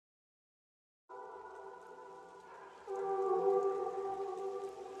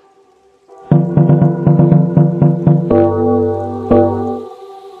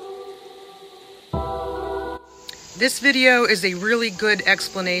This video is a really good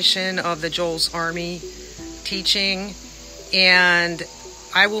explanation of the Joel's Army teaching, and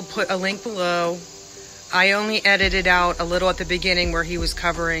I will put a link below. I only edited out a little at the beginning where he was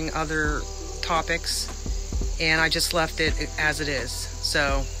covering other topics, and I just left it as it is.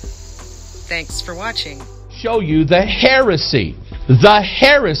 So, thanks for watching. Show you the heresy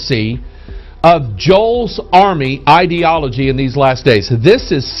of Joel's Army ideology in these last days.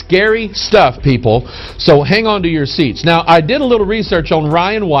 This is scary stuff, people, so hang on to your seats. Now, I did a little research on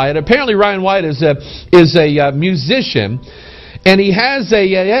Ryan Wyatt. Apparently, Ryan Wyatt is a musician, and he has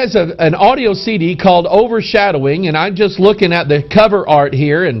an audio CD called Overshadowing, and I'm just looking at the cover art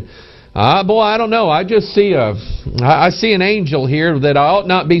here, and boy, I don't know. I just see an angel here that I ought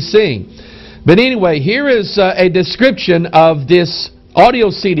not be seeing. But anyway, here is a description of this audio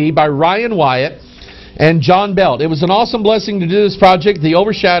CD by Ryan Wyatt and John Belt. It was an awesome blessing to do this project, The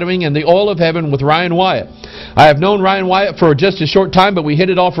Overshadowing and the Oil of Heaven with Ryan Wyatt. I have known Ryan Wyatt for just a short time, but we hit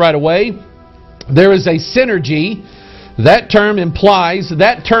it off right away. There is a synergy. That term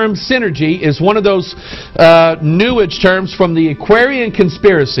synergy is one of those New Age terms from the Aquarian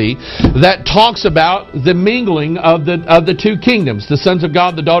conspiracy that talks about the mingling of the two kingdoms, the sons of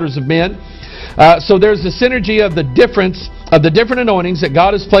God, the daughters of men. So there's the synergy of the different anointings that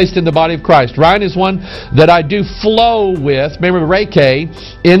God has placed in the body of Christ. Ryan is one that I do flow with, remember Ray K,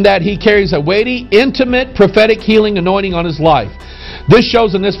 in that he carries a weighty, intimate, prophetic healing anointing on his life. This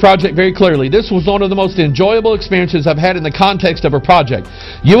shows in this project very clearly. This was one of the most enjoyable experiences I've had in the context of a project.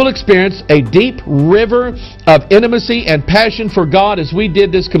 You will experience a deep river of intimacy and passion for God as we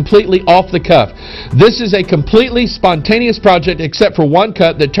did this completely off the cuff. This is a completely spontaneous project except for one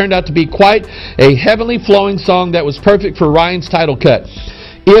cut that turned out to be quite a heavenly flowing song that was perfect for Ryan's title cut.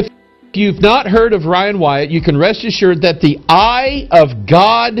 If you've not heard of Ryan Wyatt, you can rest assured that the eye of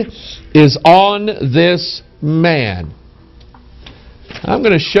God is on this man. I'm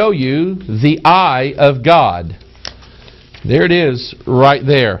going to show you the eye of God. There it is right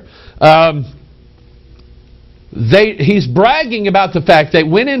there. He's bragging about the fact they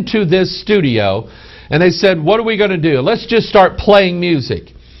went into this studio and they said, what are we going to do? Let's just start playing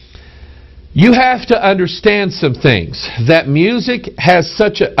music. You have to understand some things. That music has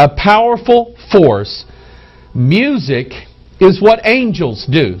such a powerful force. Music is what angels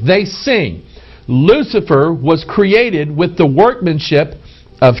do. They sing. Lucifer was created with the workmanship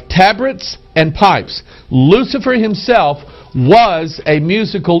of tabrets and pipes. Lucifer himself was a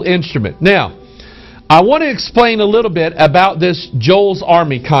musical instrument. Now, I want to explain a little bit about this Joel's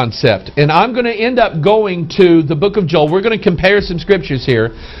Army concept. And I'm going to end up going to the book of Joel. We're going to compare some scriptures here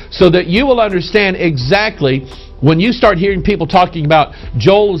so that you will understand exactly when you start hearing people talking about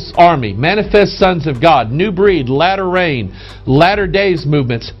Joel's Army, manifest sons of God, new breed, latter rain, latter days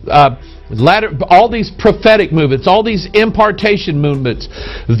movements, all these prophetic movements, all these impartation movements.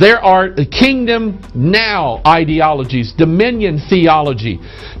 There are kingdom now ideologies, dominion theology.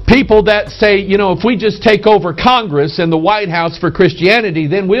 People that say, you know, if we just take over Congress and the White House for Christianity,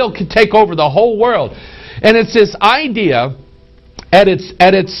 then we'll take over the whole world. And it's this idea, at its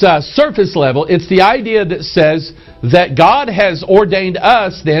surface level, it's the idea that says that God has ordained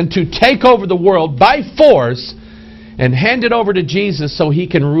us then to take over the world by force and hand it over to Jesus so He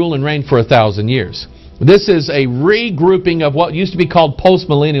can rule and reign for 1,000 years. This is a regrouping of what used to be called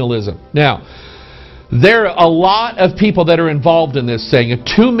postmillennialism. Now, there are a lot of people that are involved in this thing.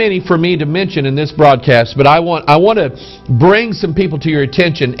 Too many for me to mention in this broadcast, but I want to bring some people to your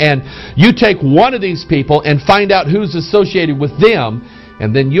attention. And you take one of these people and find out who's associated with them,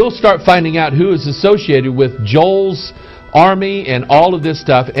 and then you'll start finding out who is associated with Joel's Army and all of this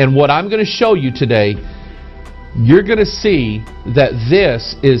stuff. And what I'm going to show you today, you're going to see that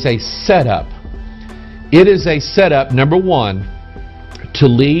this is a setup. It is a setup, number one, to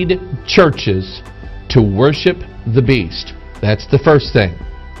lead churches to worship the beast. That's the first thing.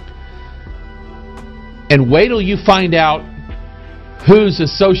 And wait till you find out who's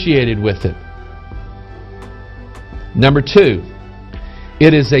associated with it. Number two,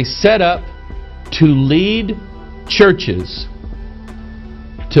 it is a setup to lead churches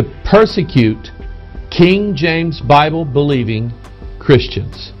to persecute King James Bible believing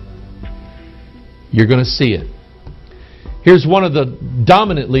Christians. You're going to see it. Here's one of the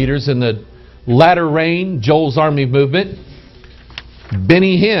dominant leaders in the latter rain Joel's Army movement,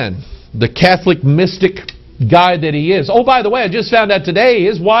 Benny Hinn, the Catholic mystic guy that he is. Oh, by the way, I just found out today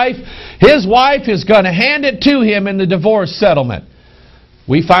his wife is going to hand it to him in the divorce settlement.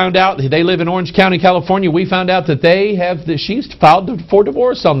 We found out they live in Orange County, California. We found out that she's filed for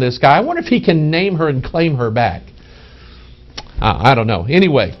divorce on this guy. I wonder if he can name her and claim her back. I don't know.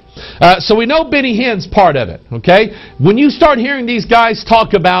 Anyway, so we know Benny Hinn's part of it, okay? When you start hearing these guys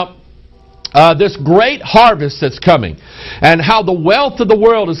talk about this great harvest that's coming, and how the wealth of the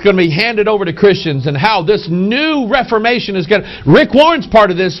world is going to be handed over to Christians, and how this new Reformation is going to... Rick Warren's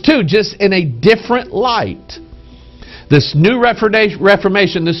part of this too, just in a different light. This new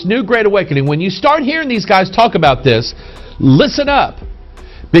Reformation, this new Great Awakening. When you start hearing these guys talk about this, listen up.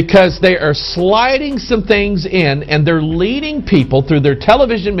 Because they are sliding some things in, and they're leading people through their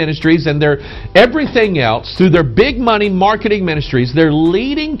television ministries and their everything else, through their big money marketing ministries. They're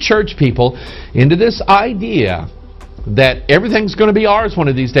leading church people into this idea that everything's going to be ours one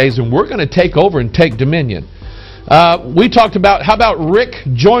of these days, and we're going to take over and take dominion. We talked about, how about Rick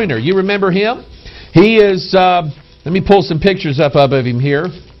Joyner? You remember him? He is, let me pull some pictures up of him here.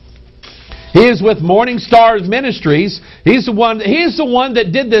 He is with Morning Stars Ministries. He's the one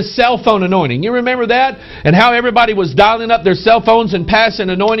that did this cell phone anointing. You remember that? And how everybody was dialing up their cell phones and passing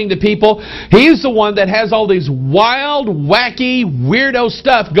anointing to people. He's the one that has all these wild, wacky, weirdo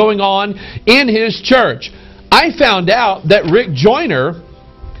stuff going on in his church. I found out that Rick Joyner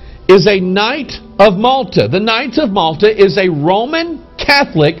is a Knight of Malta. The Knights of Malta is a Roman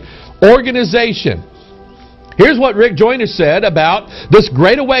Catholic organization. Here's what Rick Joyner said about this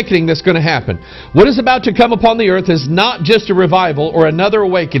great awakening that's going to happen. What is about to come upon the earth is not just a revival or another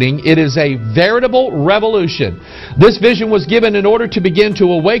awakening. It is a veritable revolution. This vision was given in order to begin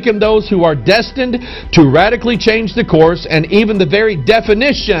to awaken those who are destined to radically change the course and even the very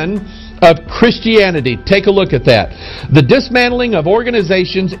definition of Christianity. Take a look at that. The dismantling of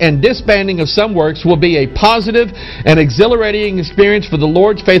organizations and disbanding of some works will be a positive and exhilarating experience for the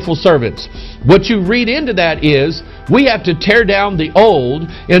Lord's faithful servants. What you read into that is, we have to tear down the old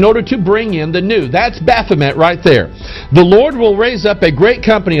in order to bring in the new. That's Baphomet right there. The Lord will raise up a great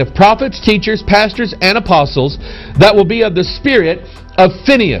company of prophets, teachers, pastors, and apostles that will be of the spirit of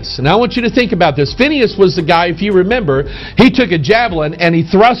Phineas. And I want you to think about this. Phineas was the guy, if you remember, he took a javelin and he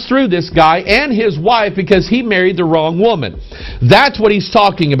thrust through this guy and his wife because he married the wrong woman. That's what he's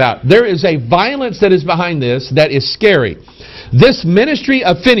talking about. There is a violence that is behind this that is scary. This ministry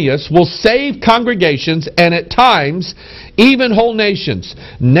of Phineas will save congregations and at times even whole nations.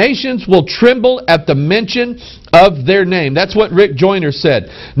 Nations will tremble at the mention of their name. That's what Rick Joyner said.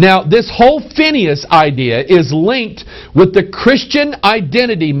 Now, this whole Phineas idea is linked with the Christian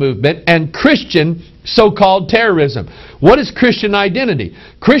identity movement and Christian so-called terrorism. What is Christian identity?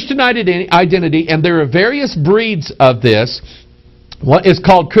 Christian identity, and there are various breeds of this. What is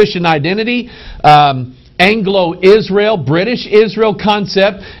called Christian identity? Anglo-Israel, British Israel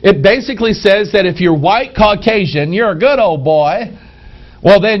concept. It basically says that if you're white Caucasian, you're a good old boy.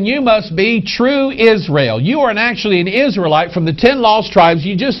 Well, then you must be true Israel. You are actually an Israelite from the 10 lost tribes.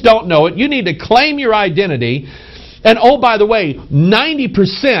 You just don't know it. You need to claim your identity. And oh, by the way,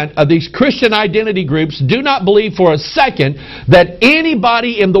 90% of these Christian identity groups do not believe for a second that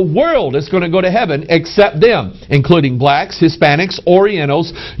anybody in the world is going to go to heaven except them, including blacks, Hispanics,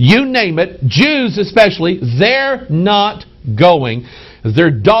 Orientals, you name it, Jews especially. They're not going. They're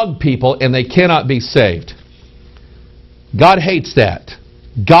dog people and they cannot be saved. God hates that.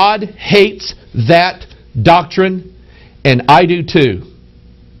 God hates that doctrine, and I do too.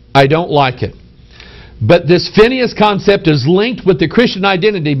 I don't like it. But this Phineas concept is linked with the Christian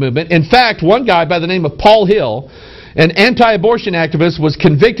identity movement. In fact, one guy by the name of Paul Hill, an anti-abortion activist, was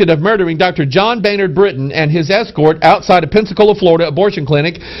convicted of murdering Dr. John Baynard Britton and his escort outside a Pensacola, Florida abortion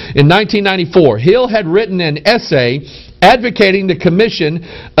clinic in 1994. Hill had written an essay advocating the commission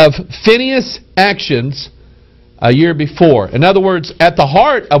of Phineas actions a year before. In other words, at the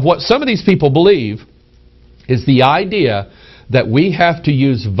heart of what some of these people believe is the idea that we have to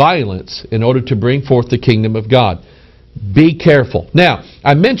use violence in order to bring forth the kingdom of God. Be careful. Now,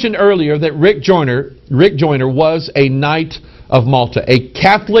 I mentioned earlier that Rick Joyner was a Knight of Malta, a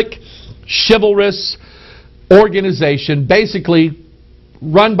Catholic, chivalrous organization, basically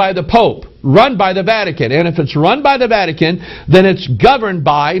run by the Pope, run by the Vatican. And if it's run by the Vatican, then it's governed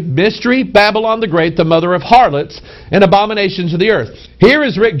by Mystery Babylon the Great, the mother of harlots and abominations of the earth. Here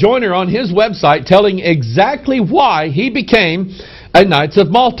is Rick Joyner on his website telling exactly why he became a Knights of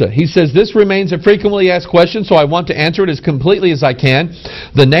Malta. He says, this remains a frequently asked question, so I want to answer it as completely as I can.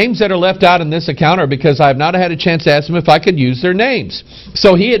 The names that are left out in this account are because I have not had a chance to ask them if I could use their names.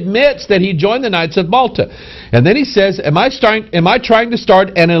 So he admits that he joined the Knights of Malta. And then he says, am I trying to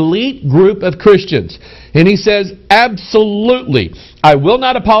start an elite group of Christians? And he says, absolutely. I will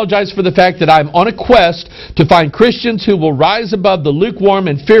not apologize for the fact that I'm on a quest to find Christians who will rise above the lukewarm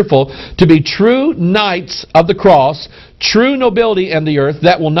and fearful to be true knights of the cross, true nobility in the earth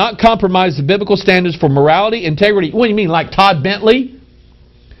that will not compromise the biblical standards for morality, integrity. What do you mean, like Todd Bentley?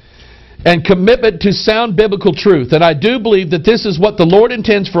 And commitment to sound biblical truth. And I do believe that this is what the Lord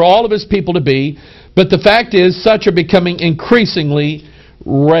intends for all of His people to be, but the fact is such are becoming increasingly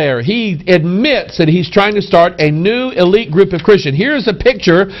rare. He admits that he's trying to start a new elite group of Christians. Here's a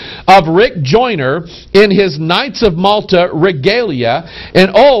picture of Rick Joyner in his Knights of Malta regalia.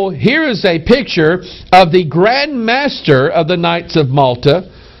 And here is a picture of the Grand Master of the Knights of Malta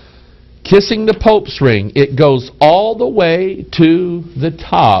kissing the Pope's ring. It goes all the way to the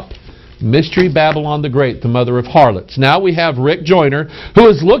top. Mystery Babylon the Great, the mother of harlots. Now we have Rick Joyner, who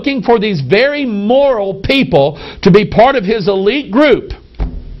is looking for these very moral people to be part of his elite group.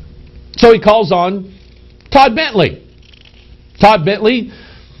 So he calls on Todd Bentley. Todd Bentley,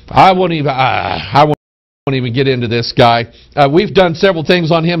 I won't even get into this guy. We've done several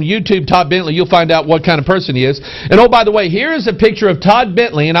things on him. YouTube Todd Bentley, you'll find out what kind of person he is. And by the way, here is a picture of Todd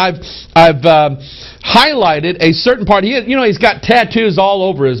Bentley, and I've highlighted a certain part. He's got tattoos all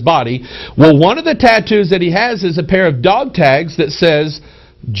over his body. Well, one of the tattoos that he has is a pair of dog tags that says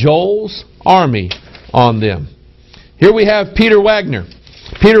Joel's Army on them. Here we have Peter Wagner.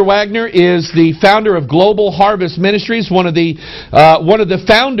 Peter Wagner is the founder of Global Harvest Ministries, one of the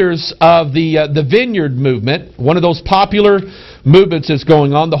founders of the Vineyard movement, one of those popular movements that's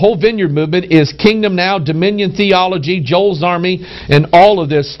going on. The whole Vineyard movement is Kingdom Now, Dominion Theology, Joel's Army, and all of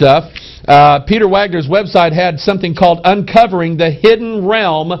this stuff. Peter Wagner's website had something called Uncovering the Hidden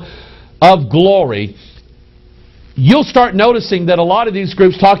Realm of Glory. You'll start noticing that a lot of these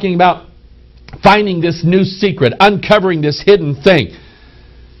groups talking about finding this new secret, uncovering this hidden thing.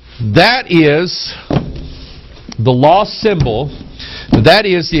 That is the lost symbol. That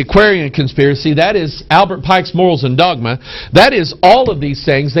is the Aquarian conspiracy. That is Albert Pike's Morals and Dogma. That is all of these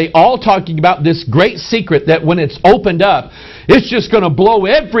things. They all talking about this great secret that when it's opened up, it's just going to blow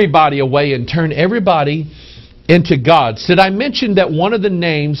everybody away and turn everybody into gods. Did I mention that one of the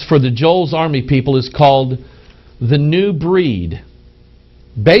names for the Joel's Army people is called the New Breed?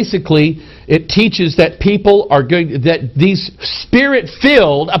 Basically, it teaches that that these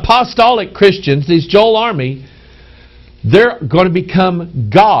spirit-filled apostolic Christians, these Joel Army, they're going to become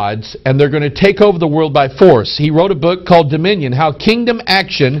gods and they're going to take over the world by force. He wrote a book called Dominion, How Kingdom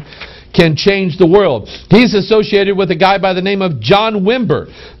Action Can Change the World. He's associated with a guy by the name of John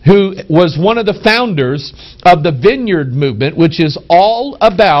Wimber, who was one of the founders of the Vineyard movement, which is all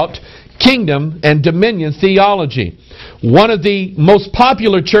about kingdom and dominion theology. One of the most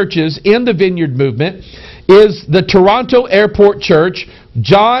popular churches in the Vineyard movement is the Toronto Airport Church,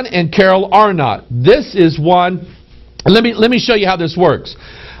 John and Carol Arnott. This is one. Let me show you how this works.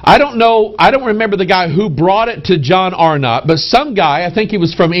 I don't remember the guy who brought it to John Arnott, but some guy, I think he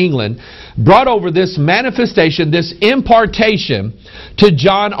was from England, brought over this manifestation, this impartation to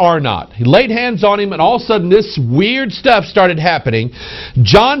John Arnott. He laid hands on him and all of a sudden this weird stuff started happening.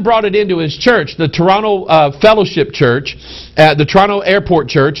 John brought it into his church, the Toronto Fellowship Church, the Toronto Airport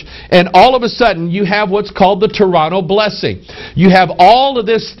Church, and all of a sudden you have what's called the Toronto Blessing. You have all of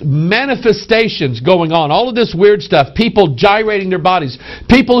this manifestations going on, all of this weird stuff, people gyrating their bodies,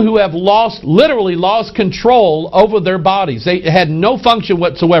 people who have literally lost control over their bodies. They had no function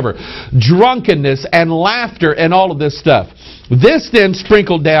whatsoever. Drunkenness and laughter and all of this stuff. This then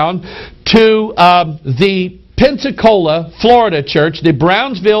sprinkled down to the Pensacola, Florida church, the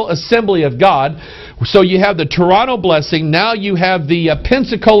Brownsville Assembly of God. So you have the Toronto Blessing. Now you have the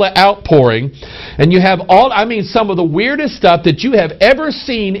Pensacola Outpouring. And you have some of the weirdest stuff that you have ever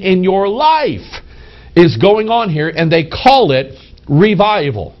seen in your life is going on here. And they call it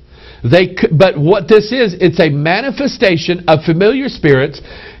revival. But what this is, it's a manifestation of familiar spirits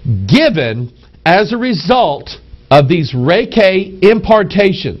given as a result of these Reiki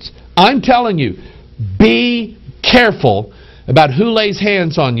impartations. I'm telling you, be careful about who lays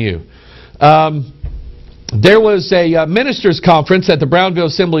hands on you. There was a ministers' conference at the Brownsville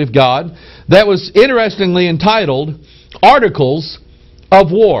Assembly of God that was interestingly entitled Articles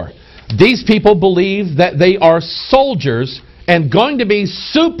of War. These people believe that they are soldiers and going to be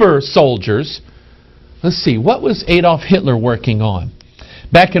super soldiers. Let's see, what was Adolf Hitler working on?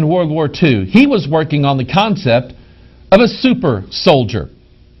 Back in World War II, he was working on the concept of a super soldier.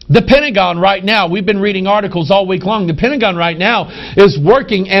 The Pentagon right now, we've been reading articles all week long, the Pentagon right now is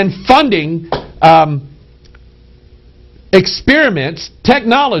working and funding experiments,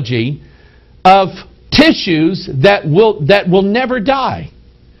 technology of tissues that will never die.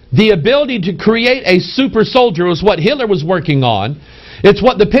 The ability to create a super soldier was what Hitler was working on. It's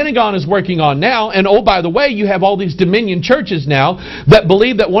what the Pentagon is working on now. And oh, by the way, you have all these Dominion churches now that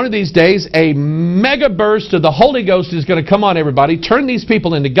believe that one of these days a mega burst of the Holy Ghost is going to come on everybody, turn these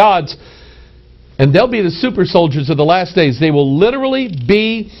people into gods, and they'll be the super soldiers of the last days. They will literally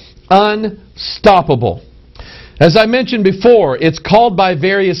be unstoppable. As I mentioned before, it's called by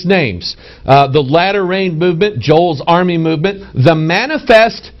various names. The Latter Rain movement, Joel's Army movement, the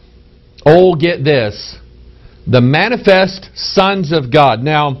Manifest, oh, get this, the Manifest Sons of God.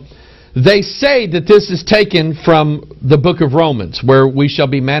 Now, they say that this is taken from the book of Romans, where we shall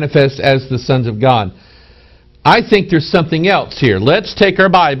be manifest as the sons of God. I think there's something else here. Let's take our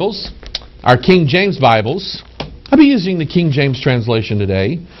Bibles, our King James Bibles. I'll be using the King James translation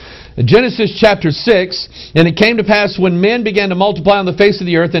today. Genesis chapter 6, and it came to pass when men began to multiply on the face of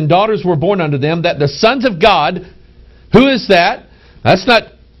the earth, and daughters were born unto them, that the sons of God, who is that?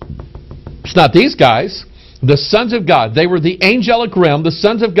 It's not these guys. The sons of God, they were the angelic realm. The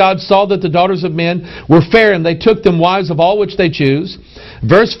sons of God saw that the daughters of men were fair, and they took them wives of all which they choose.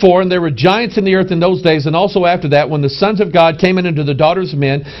 Verse 4, and there were giants in the earth in those days, and also after that, when the sons of God came in unto the daughters of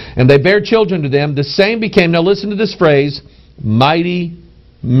men, and they bare children to them, the same became, now listen to this phrase, mighty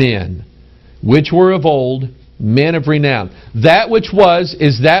men, which were of old, men of renown. That which was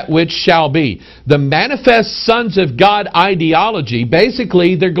is that which shall be. The manifest sons of God ideology,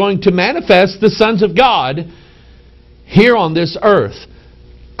 basically they're going to manifest the sons of God here on this earth,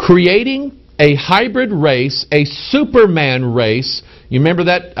 creating a hybrid race, a Superman race. You remember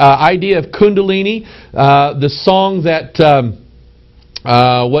that idea of Kundalini, the song that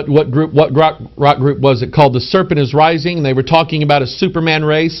what rock group was it called? The Serpent is Rising, and they were talking about a Superman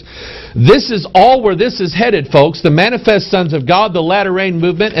race. This is all where this is headed, folks. The Manifest Sons of God, the Latter Rain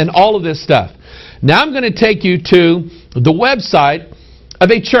movement, and all of this stuff. Now I'm going to take you to the website of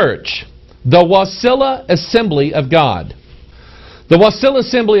a church, the Wasilla Assembly of God. The Wasilla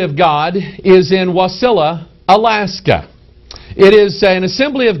Assembly of God is in Wasilla, Alaska. It is an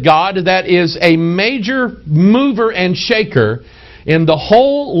Assembly of God that is a major mover and shaker in the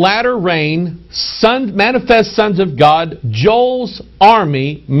whole Latter Rain, Manifest Sons of God, Joel's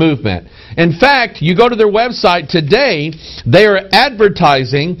Army movement. In fact, you go to their website today, they are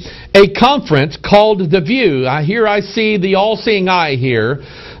advertising a conference called The View. Here I see the all-seeing eye here.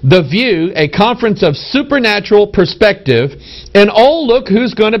 The View, a conference of supernatural perspective. And oh, look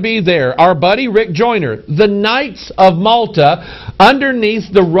who's going to be there. Our buddy Rick Joyner. The Knights of Malta,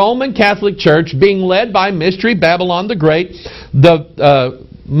 underneath the Roman Catholic Church, being led by Mystery Babylon the Great, the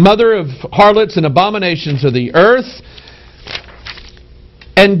mother of harlots and abominations of the earth.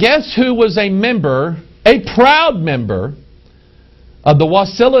 And guess who was a member, a proud member, of the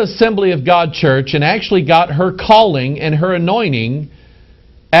Wasilla Assembly of God Church, and actually got her calling and her anointing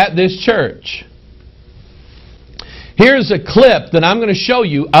at this church? Here's a clip that I'm going to show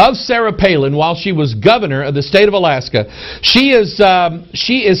you of Sarah Palin while she was governor of the state of Alaska. She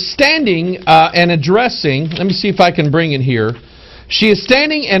is standing and addressing, let me see if I can bring it here. She is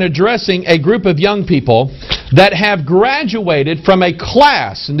standing and addressing a group of young people that have graduated from a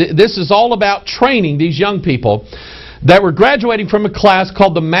class. This is all about training these young people that were graduating from a class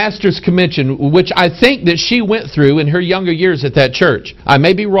called the Master's Commission, which I think that she went through in her younger years at that church. I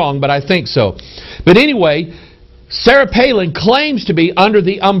may be wrong, but I think so. But anyway, Sarah Palin claims to be under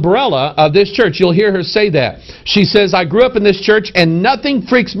the umbrella of this church. You'll hear her say that. She says, I grew up in this church and nothing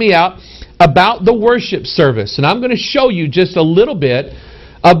freaks me out about the worship service. And I'm going to show you just a little bit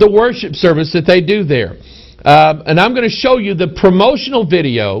of the worship service that they do there. And I'm going to show you the promotional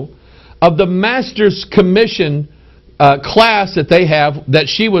video of the Master's Commission class that they have, that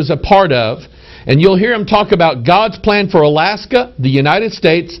she was a part of. And you'll hear them talk about God's plan for Alaska, the United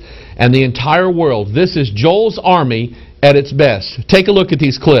States, and the entire world. This is Joel's Army at its best. Take a look at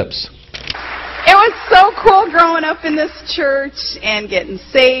these clips. It was so cool growing up in this church and getting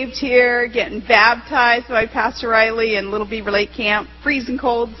saved here, getting baptized by Pastor Riley in Little Beaver Lake Camp, freezing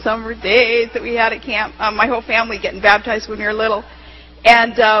cold summer days that we had at camp. My whole family getting baptized when we were little.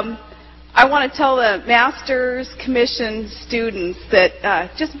 And I want to tell the Master's Commission students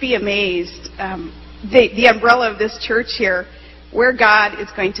that just be amazed. The umbrella of this church here, where God is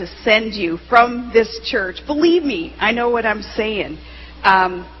going to send you from this church. Believe me, I know what I'm saying.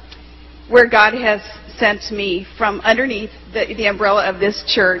 Where God has sent me from underneath the umbrella of this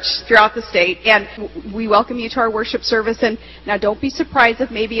church throughout the state. And we welcome you to our worship service. And now don't be surprised if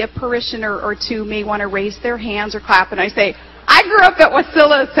maybe a parishioner or two may want to raise their hands or clap. And I say, I grew up at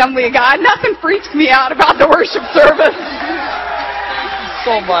Wasilla Assembly of God. Nothing freaks me out about the worship service. Thank you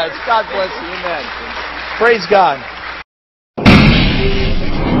so much. God bless you. Amen. Praise God. In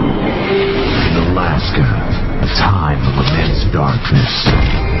Alaska, a time of immense darkness,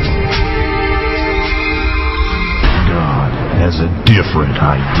 God has a different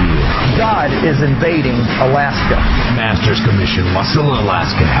idea. God is invading Alaska. Master's Commission, Wasilla,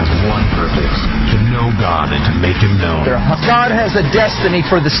 Alaska has one purpose: to know God and to make Him known. God has a destiny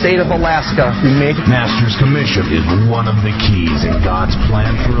for the state of Alaska. Master's Commission is one of the keys in God's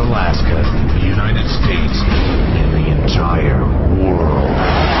plan for Alaska, the United States, and the entire world.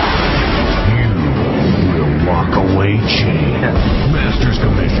 You will walk away changed. Master's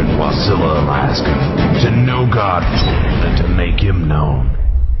Commission, Wasilla, Alaska, to know God and to make Him known.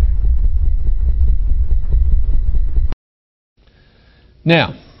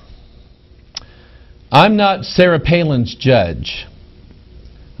 Now, I'm not Sarah Palin's judge.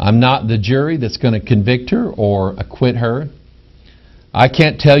 I'm not the jury that's going to convict her or acquit her. I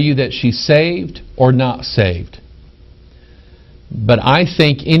can't tell you that she's saved or not saved. But I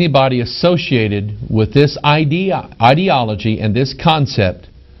think anybody associated with this ideology and this concept,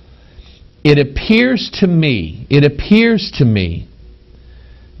 it appears to me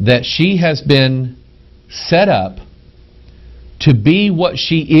that she has been set up to be what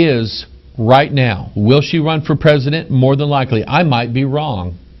she is right now. Will she run for president? More than likely. I might be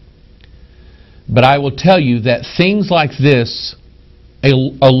wrong. But I will tell you that things like this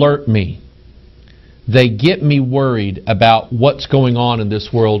alert me. They get me worried about what's going on in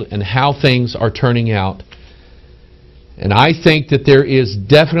this world and how things are turning out. And I think that there is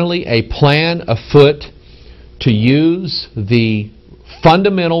definitely a plan afoot to use the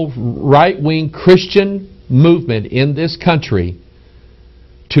fundamental right-wing Christian movement in this country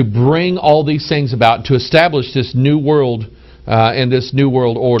to bring all these things about, to establish this new world and this new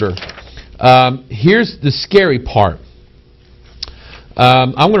world order. Here's the scary part.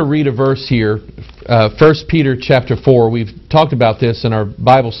 I'm going to read a verse here, 1 Peter chapter 4. We've talked about this in our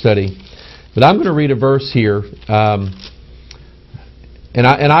Bible study, but I'm going to read a verse here, and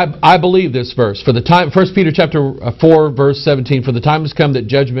I believe this verse. For the time, 1 Peter chapter 4, verse 17. For the time has come that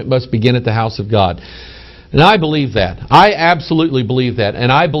judgment must begin at the house of God. And I believe that. I absolutely believe that. And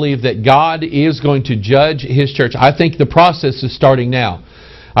I believe that God is going to judge His church. I think the process is starting now.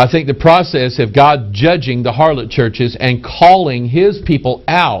 I think the process of God judging the harlot churches and calling His people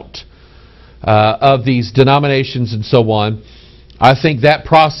out of these denominations and so on, I think that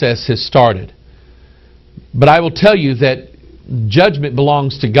process has started. But I will tell you that judgment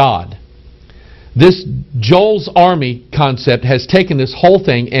belongs to God. This Joel's Army concept has taken this whole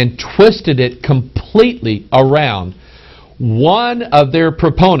thing and twisted it completely around. One of their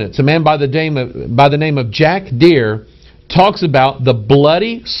proponents, a man by the name of Jack Deere, talks about the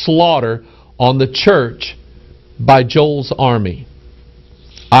bloody slaughter on the church by Joel's Army.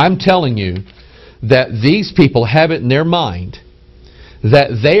 I'm telling you that these people have it in their mind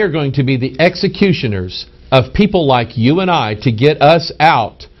that they are going to be the executioners of people like you and I to get us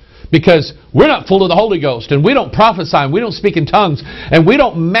out, because we're not full of the Holy Ghost, and we don't prophesy, and we don't speak in tongues, and we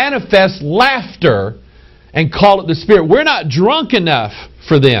don't manifest laughter and call it the Spirit. We're not drunk enough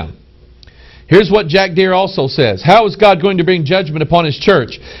for them. Here's what Jack Deere also says. How is God going to bring judgment upon His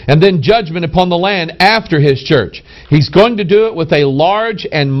church and then judgment upon the land after His church? He's going to do it with a large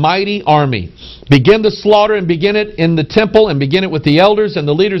and mighty army. Begin the slaughter and begin it in the temple and begin it with the elders and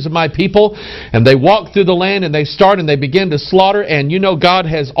the leaders of my people. And they walk through the land and they start and they begin to slaughter. And you know God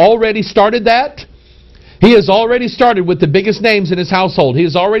has already started that. He has already started with the biggest names in His household. He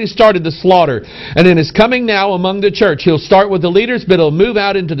has already started the slaughter. And it is coming now among the church. He'll start with the leaders, but He'll move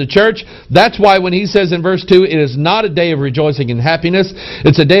out into the church. That's why when He says in verse 2, it is not a day of rejoicing and happiness.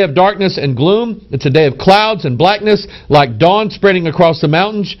 It's a day of darkness and gloom. It's a day of clouds and blackness, like dawn spreading across the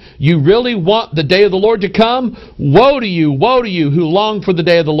mountains. You really want the day of the Lord to come? Woe to you who long for the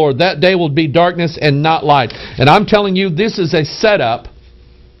day of the Lord. That day will be darkness and not light. And I'm telling you, this is a setup.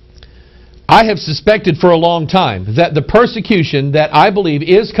 I have suspected for a long time that the persecution that I believe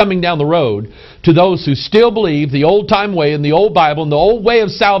is coming down the road to those who still believe the old-time way and the old Bible and the old way of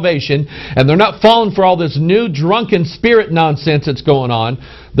salvation, and they're not falling for all this new drunken spirit nonsense that's going on,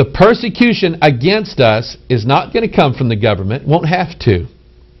 the persecution against us is not going to come from the government. Won't have to.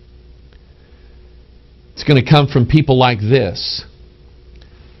 It's going to come from people like this.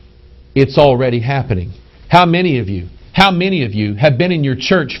 It's already happening. How many of you have been in your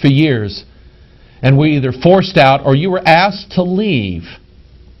church for years and were either forced out or you were asked to leave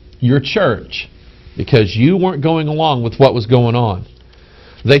your church because you weren't going along with what was going on?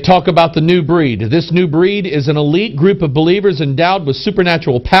 They talk about the new breed. This new breed is an elite group of believers endowed with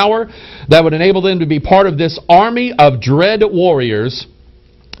supernatural power that would enable them to be part of this army of dread warriors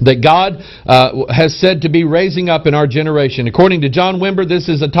that God has said to be raising up in our generation. According to John Wimber, this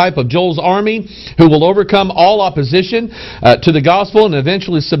is a type of Joel's army who will overcome all opposition to the gospel and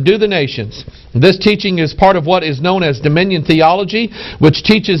eventually subdue the nations. This teaching is part of what is known as dominion theology, which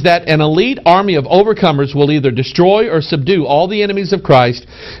teaches that an elite army of overcomers will either destroy or subdue all the enemies of Christ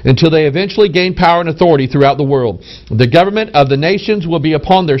until they eventually gain power and authority throughout the world. The government of the nations will be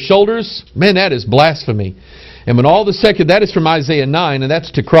upon their shoulders. Man, that is blasphemy. And when all the secular, that is from Isaiah 9, and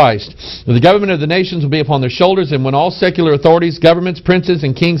that's to Christ. The government of the nations will be upon their shoulders, and when all secular authorities, governments, princes,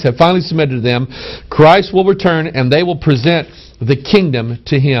 and kings have finally submitted to them, Christ will return, and they will present the kingdom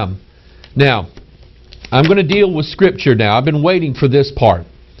to Him. Now, I'm going to deal with Scripture now. I've been waiting for this part.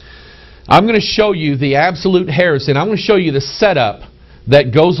 I'm going to show you the absolute heresy, and I'm going to show you the setup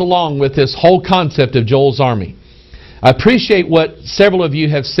that goes along with this whole concept of Joel's army. I appreciate what several of you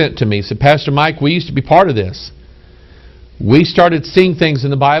have sent to me. So, Pastor Mike, we used to be part of this. We started seeing things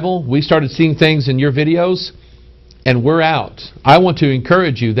in the Bible. We started seeing things in your videos, and we're out. I want to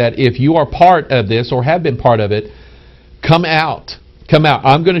encourage you that if you are part of this or have been part of it, come out. Come out.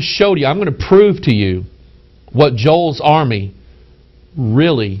 I'm going to show you, I'm going to prove to you what Joel's army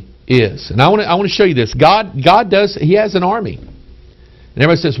really is. And I want to show you this. God does, He has an army. And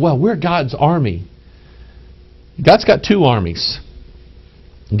everybody says, well, we're God's army. God's got two armies.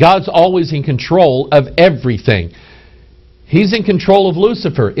 God's always in control of everything. He's in control of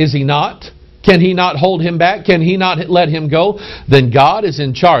Lucifer, is He not? Can He not hold him back? Can He not let him go? Then God is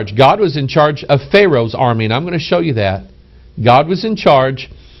in charge. God was in charge of Pharaoh's army, and I'm going to show you that. God was in charge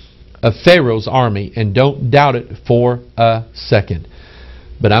of Pharaoh's army, and don't doubt it for a second.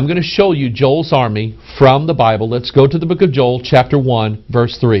 But I'm going to show you Joel's army from the Bible. Let's go to the book of Joel, chapter 1,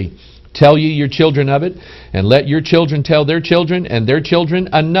 verse 3. Tell ye your children of it, and let your children tell their children, and their children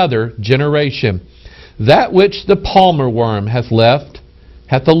another generation. That which the palmer worm hath left,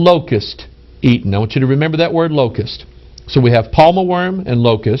 hath the locust eaten. I want you to remember that word locust. So we have palmer worm and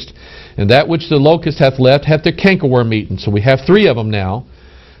locust, and that which the locust hath left, hath the cankerworm eaten. So we have three of them now.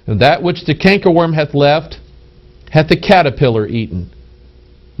 And that which the cankerworm hath left, hath the caterpillar eaten.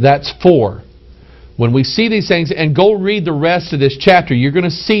 That's four. When we see these things, and go read the rest of this chapter, you're going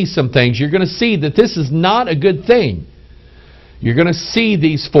to see some things. You're going to see that this is not a good thing. You're going to see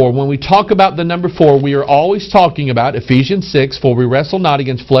these four. When we talk about the number 4, we are always talking about Ephesians 6, for we wrestle not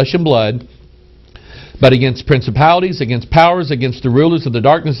against flesh and blood, but against principalities, against powers, against the rulers of the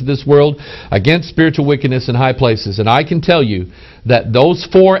darkness of this world, against spiritual wickedness in high places. And I can tell you that those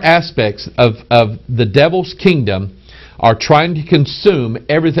 4 aspects of the devil's kingdom are trying to consume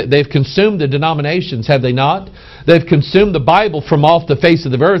everything. They've consumed the denominations, have they not? They've consumed the Bible from off the face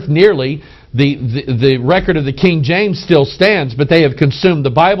of the earth nearly. The record of the King James still stands, but they have consumed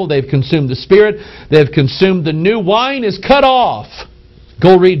the Bible, they've consumed the Spirit, they've consumed the new wine is cut off.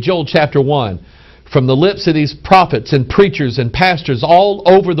 Go read Joel chapter 1. From the lips of these prophets and preachers and pastors all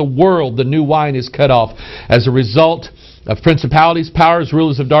over the world, the new wine is cut off as a result of principalities, powers,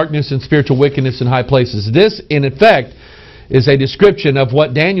 rulers of darkness, and spiritual wickedness in high places. This, in effect, is a description of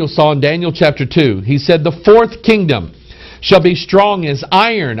what Daniel saw in Daniel chapter 2. He said, the 4th kingdom shall be strong as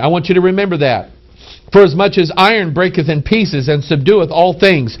iron. I want you to remember that. For as much as iron breaketh in pieces and subdueth all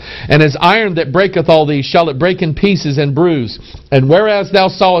things, and as iron that breaketh all these, shall it break in pieces and bruise. And whereas thou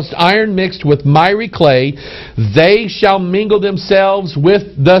sawest iron mixed with miry clay, they shall mingle themselves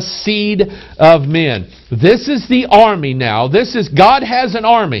with the seed of men. This is the army now. God has an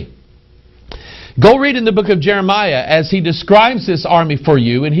army. Go read in the book of Jeremiah as he describes this army for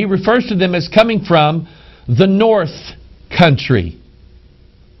you, and he refers to them as coming from the north country.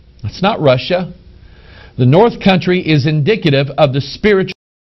 That's not Russia. The north country is indicative of the spiritual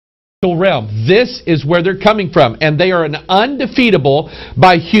realm. This is where they're coming from, and they are an undefeatable,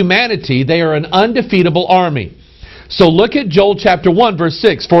 by humanity, they are an undefeatable army. So look at Joel chapter 1 verse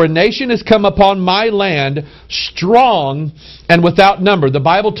 6. For a nation has come upon my land strong and without number. The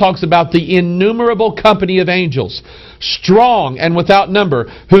Bible talks about the innumerable company of angels. Strong and without number.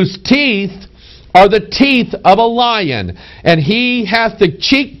 Whose teeth are the teeth of a lion. And he hath the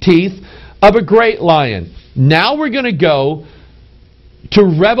cheek teeth of a great lion. Now we're going to go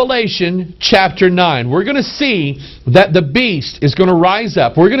to Revelation chapter 9. We're going to see that the beast is going to rise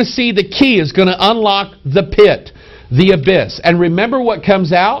up. We're going to see the key is going to unlock the pit, the abyss. And remember what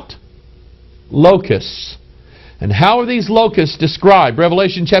comes out? Locusts. And how are these locusts described?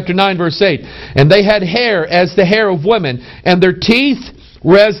 Revelation chapter 9 verse 8. And they had hair as the hair of women, and their teeth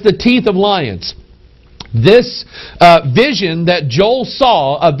were as the teeth of lions. This vision that Joel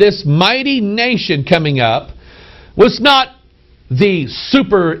saw of this mighty nation coming up was not the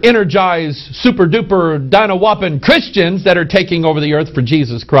super energized, super duper, dino whopping Christians that are taking over the earth for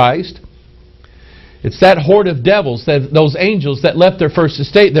Jesus Christ. It's that horde of devils, those angels that left their first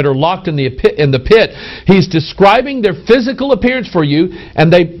estate that are locked in the pit. He's describing their physical appearance for you,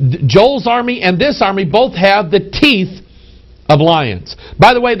 and Joel's army and this army both have the teeth of lions.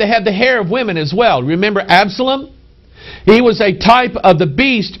 By the way, they have the hair of women as well. Remember Absalom? He was a type of the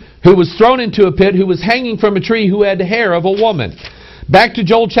beast who was thrown into a pit, who was hanging from a tree, who had the hair of a woman. Back to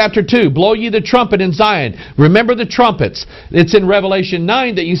Joel chapter 2. Blow ye the trumpet in Zion. Remember the trumpets. It's in Revelation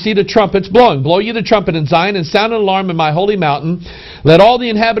 9 that you see the trumpets blowing. Blow ye the trumpet in Zion, and sound an alarm in my holy mountain. Let all the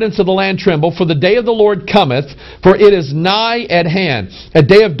inhabitants of the land tremble, for the day of the Lord cometh, for it is nigh at hand. A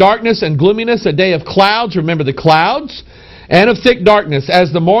day of darkness and gloominess, a day of clouds. Remember the clouds. And of thick darkness,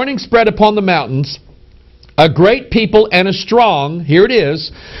 as the morning spread upon the mountains. A great people and a strong, here it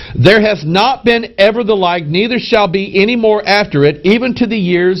is, there hath not been ever the like, neither shall be any more after it, even to the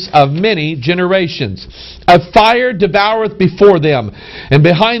years of many generations. A fire devoureth before them, and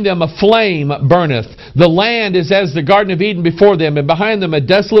behind them a flame burneth. The land is as the Garden of Eden before them, and behind them a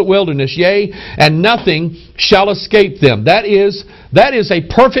desolate wilderness, yea, and nothing shall escape them. That is a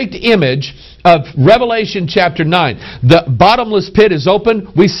perfect image of Revelation chapter 9. The bottomless pit is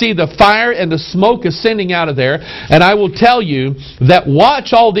open. We see the fire and the smoke ascending out of there. And I will tell you that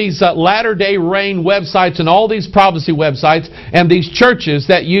watch all these latter-day rain websites and all these prophecy websites and these churches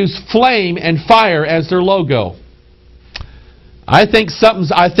that use flame and fire as their logo. I think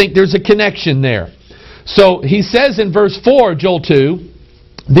there's a connection there. So he says in verse 4, Joel 2,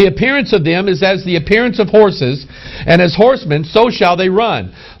 the appearance of them is as the appearance of horses, and as horsemen so shall they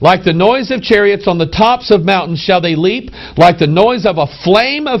run. Like the noise of chariots on the tops of mountains shall they leap, like the noise of a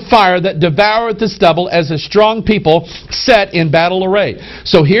flame of fire that devoureth the stubble, as a strong people set in battle array.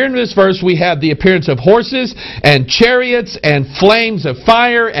 So here in this verse we have the appearance of horses and chariots and flames of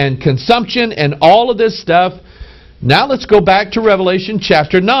fire and consumption and all of this stuff. Now let's go back to Revelation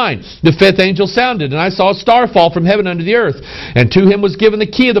chapter 9. The fifth angel sounded, and I saw a star fall from heaven unto the earth. And to him was given the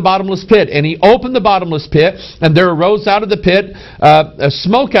key of the bottomless pit. And he opened the bottomless pit, and there arose out of the pit a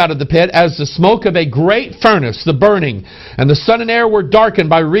smoke out of the pit, as the smoke of a great furnace, the burning. And the sun and air were darkened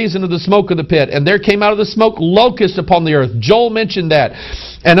by reason of the smoke of the pit. And there came out of the smoke locusts upon the earth. Joel mentioned that.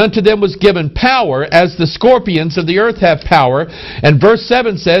 And unto them was given power, as the scorpions of the earth have power. And verse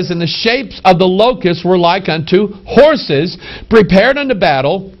 7 says, and the shapes of the locusts were like unto horses, prepared unto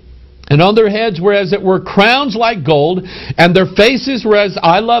battle. And on their heads were as it were crowns like gold. And their faces were as,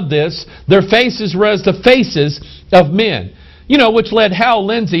 I love this, their faces were as the faces of men. You know, which led Hal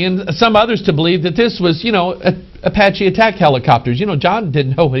Lindsey and some others to believe that this was, Apache attack helicopters. John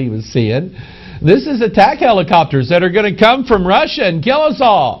didn't know what he was seeing. This is attack helicopters that are going to come from Russia and kill us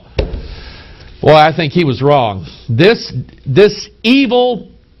all. Boy, I think he was wrong. This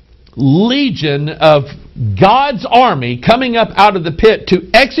evil legion of God's army coming up out of the pit to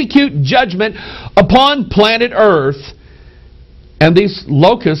execute judgment upon planet Earth. And these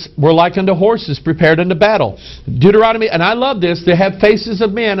locusts were like unto horses prepared unto battle. Deuteronomy, and I love this, they have faces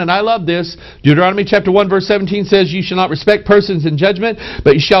of men, and I love this. Deuteronomy chapter 1 verse 17 says, you shall not respect persons in judgment,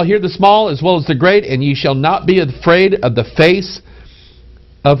 but you shall hear the small as well as the great, and ye shall not be afraid of the face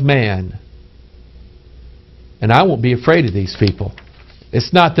of man. And I won't be afraid of these people.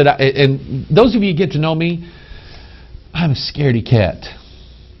 It's not that and those of you who get to know me, I'm a scaredy cat.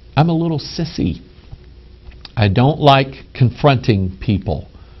 I'm a little sissy. I don't like confronting people.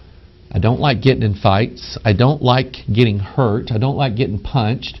 I don't like getting in fights. I don't like getting hurt. I don't like getting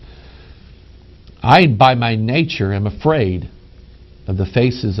punched. I, by my nature, am afraid of the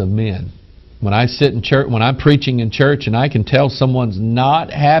faces of men. When I sit in church, when I'm preaching in church, and I can tell someone's not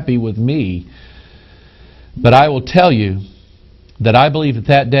happy with me, but I will tell you that I believe at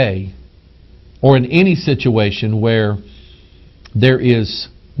that day, or in any situation where there is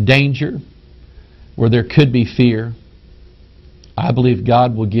danger, where there could be fear, I believe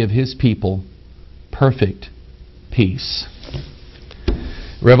God will give His people perfect peace.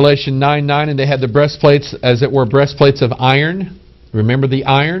 Revelation 9:9, and they had the breastplates, as it were, breastplates of iron. Remember the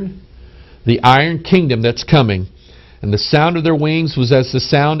iron? The iron kingdom that's coming. And the sound of their wings was as the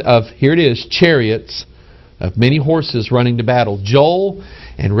sound of, here it is, chariots of many horses running to battle. Joel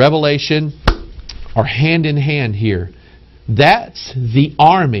and Revelation are hand in hand here. That's the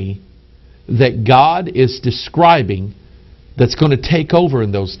army that God is describing that's going to take over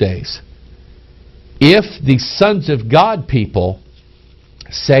in those days. If the sons of God people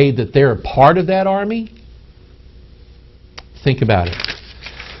say that they're a part of that army, think about it.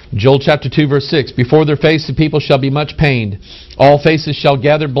 Joel chapter 2 verse 6, before their face the people shall be much pained. All faces shall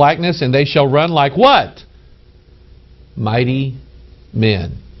gather blackness, and they shall run like what? mighty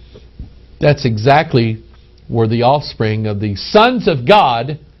men. That's exactly where the offspring of the sons of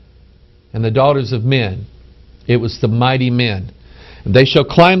God and the daughters of men. It was the mighty men. And they shall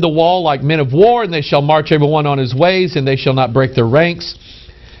climb the wall like men of war, and they shall march everyone on his ways, and they shall not break their ranks.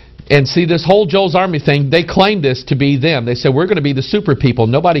 And see, this whole Joel's army thing, they claim this to be them. They say, we're going to be the super people.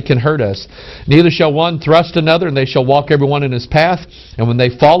 Nobody can hurt us. Neither shall one thrust another, and they shall walk everyone in his path. And when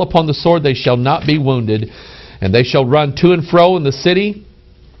they fall upon the sword, they shall not be wounded. And they shall run to and fro in the city,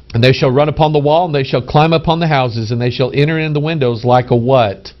 and they shall run upon the wall, and they shall climb upon the houses, and they shall enter in the windows like a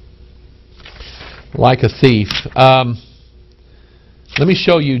what? Like a thief. Let me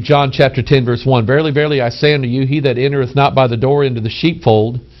show you John chapter 10, verse 1. Verily, verily, I say unto you, he that entereth not by the door into the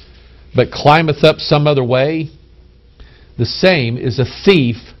sheepfold, but climbeth up some other way, the same is a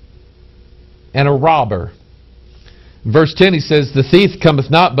thief and a robber. Verse 10, he says, the thief cometh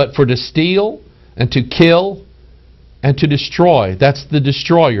not but for to steal and to kill and to destroy. That's the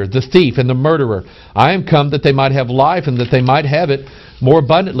destroyer, the thief, and the murderer. I am come that they might have life, and that they might have it more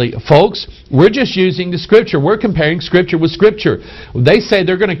abundantly. Folks, we're just using the Scripture. We're comparing Scripture with Scripture. They say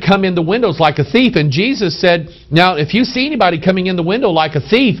they're going to come in the windows like a thief, and Jesus said, now, if you see anybody coming in the window like a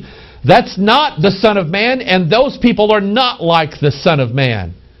thief, that's not the Son of Man, and those people are not like the Son of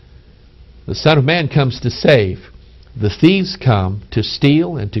Man. The Son of Man comes to save. The thieves come to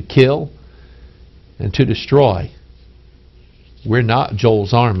steal and to kill and to destroy. We're not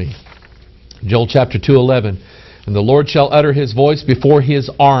Joel's army. Joel chapter 2:11. And the Lord shall utter his voice before his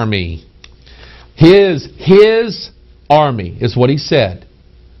army. His army is what he said.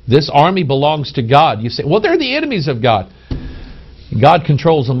 This army belongs to God. You say, well, they're the enemies of God. God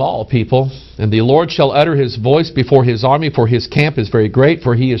controls them all, people. And the Lord shall utter his voice before his army, for his camp is very great,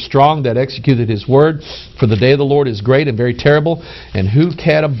 for he is strong that executed his word. For the day of the Lord is great and very terrible, and who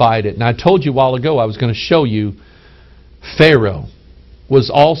can abide it? And I told you a while ago I was going to show you Pharaoh was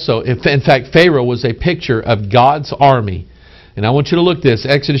also, in fact, Pharaoh was a picture of God's army. And I want you to look at this,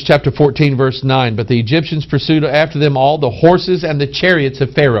 Exodus chapter 14, verse 9. But the Egyptians pursued after them all the horses and the chariots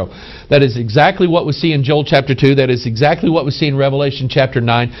of Pharaoh. That is exactly what we see in Joel chapter 2. That is exactly what we see in Revelation chapter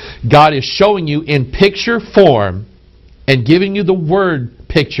 9. God is showing you in picture form and giving you the word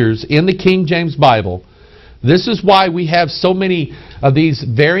pictures in the King James Bible. This is why we have so many of these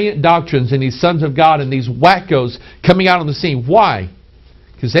variant doctrines and these sons of God and these wackos coming out on the scene. Why?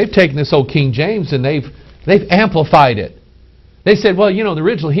 Because they've taken this old King James and they've amplified it. They said, well, you know, the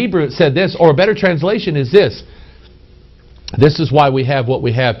original Hebrew it said this, or a better translation is this. This is why we have what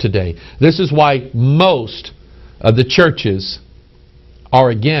we have today. This is why most of the churches are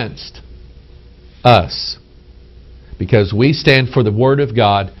against us. Because we stand for the Word of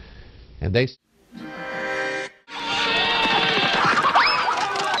God, and they...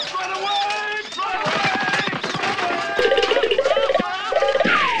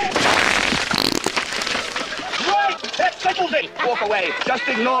 Walk away. Just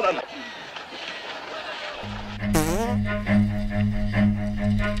ignore them.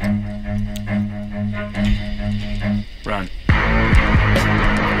 Run.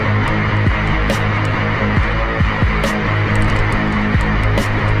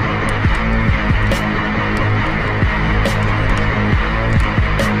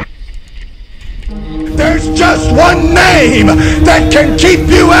 There's just one name that can keep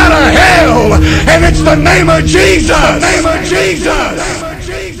you out of hell, and it's the name of Jesus. The name of Jesus.